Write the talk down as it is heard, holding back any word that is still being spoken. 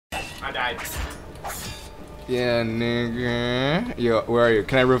I died. Yeah, nigga. Yo, where are you?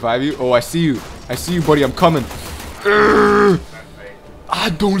 Can I revive you? Oh, I see you. I see you, buddy. I'm coming.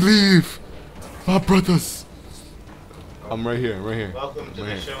 Don't leave. My brothers. I'm right here. I'm right here. Welcome to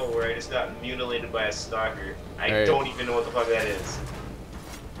the show where I just got mutilated by a stalker. I don't even know what the fuck that is.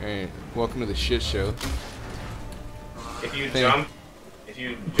 Alright. Welcome to the shit show. If you jump,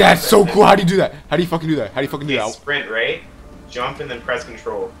 That's so cool. How do you do that? How do you fucking do that? How do you fucking do that? Sprint, right? Jump and then press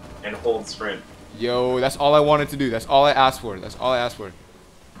control and hold sprint. Yo, that's all I wanted to do. That's all I asked for. That's all I asked for.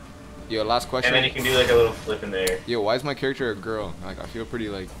 Yo, last question. And then you can do like a little flip in there. Yo, why is my character a girl? Like, I feel pretty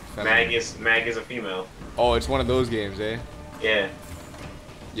like feminine. Mag is a female. Oh, it's one of those games, eh? Yeah.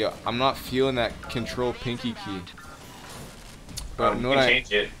 Yo, I'm not feeling that control pinky key. But you can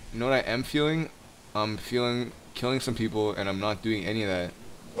change it. You know what I am feeling? I'm feeling killing some people, and I'm not doing any of that.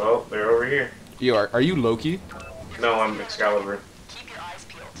 Well, they're over here. Yo, are you Loki? No, I'm Excalibur.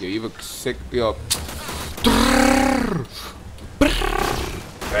 Yo, you have a sick. Yo.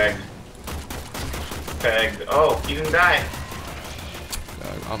 Pegged. Pegged. Oh, he didn't die.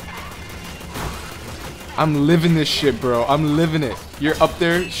 I'm living this shit, bro. I'm living it. You're up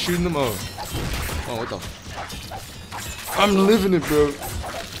there shooting them. Oh, what the? I'm living it, bro.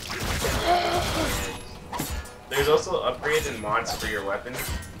 There's also upgrades and mods for your weapons.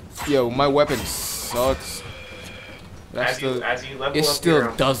 Yo, my weapon sucks. As you level it up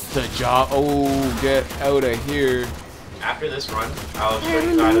still does the job. Oh, get out of here. After this run, I'll show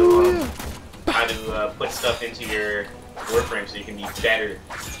you how to put stuff into your Warframe so you can be better,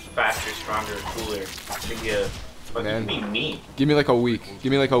 faster, stronger, cooler. Give you Man, be me. Give me like a week.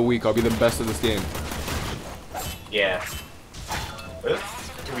 Give me like a week. I'll be the best of this game. Yeah. Where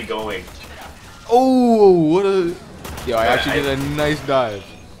are we going? Oh, what a... Yo, I actually did a nice dive.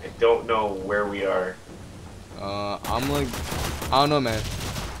 I don't know where we are. I'm like... I don't know, man.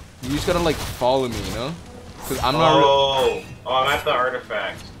 You just gotta like follow me, you know? Cause I'm not... Oh, I'm at the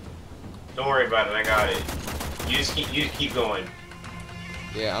artifact. Don't worry about it, I got it. You just keep going.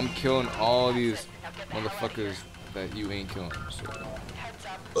 Yeah, I'm killing all these motherfuckers that you ain't killing.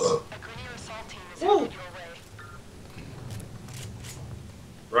 So. Woo.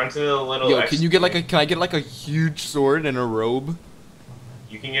 Run to the little. Yo, can you get like a? Can I get like a huge sword and a robe?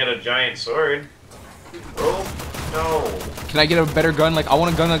 You can get a giant sword. Robe? No. Can I get a better gun? Like I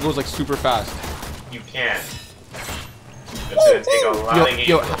want a gun that goes like super fast. You can. It's gonna take a lot of games.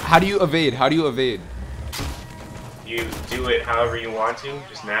 Yo, how do you evade? How do you evade? You do it however you want to,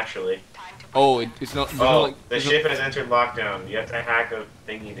 just naturally. Oh, it's not. The ship has entered lockdown. You have to hack a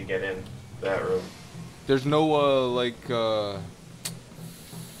thingy to get in that room. There's no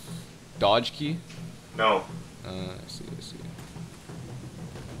dodge key? No. I see.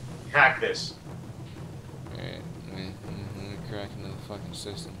 Hack this. Alright, let me crack into the fucking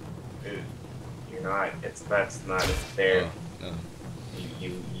system. Dude, you're not. That's not there. Oh, no.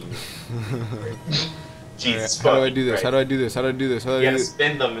 You. Jesus. Right, how do I do this? How do I do this? How do I do this? How do I do this? You gotta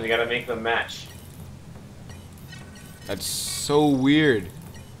spin them and you gotta make them match. That's so weird.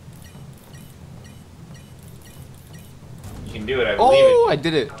 You can do it, I believe it. Oh, I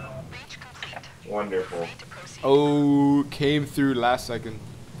did it. Wonderful. Oh, came through last second.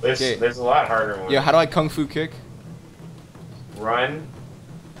 There's a lot harder ones. Yeah, how do I kung fu kick? Run,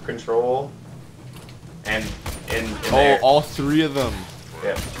 control, and in oh, there. all three of them.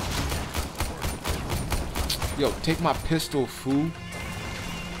 Yeah. Yo, take my pistol, fool.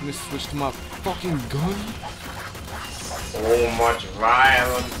 Let me switch to my fucking gun. So much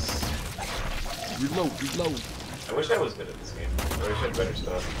violence. Reload. I wish I was good at this game. I wish I had better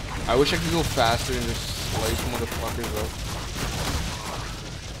stuff. I wish I could go faster and just slice motherfuckers up.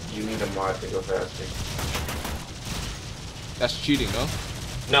 You need a mod to go faster. That's cheating, no?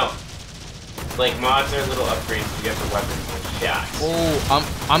 No. Like mods are little upgrades to get the weapons and shots.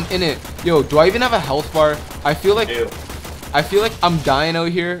 Oh, I'm in it. Yo, do I even have a health bar? I feel like I'm dying out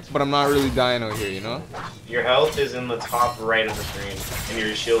here, but I'm not really dying out here, you know? Your health is in the top right of the screen, and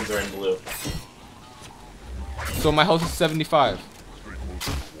your shields are in blue. So my health is 75.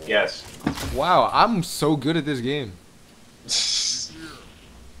 Yes. Wow, I'm so good at this game.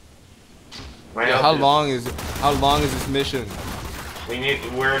 Yo, how long is this mission?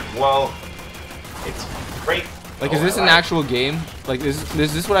 It's great. Like, is this an actual game? Like, is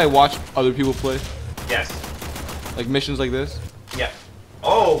this what I watch other people play? Yes. Like missions like this? Yeah.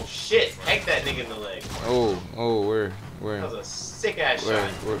 Oh shit! Peck that nigga in the leg. Oh, where? That was a sick ass shot.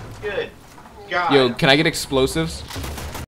 Good God. Yo, can I get explosives?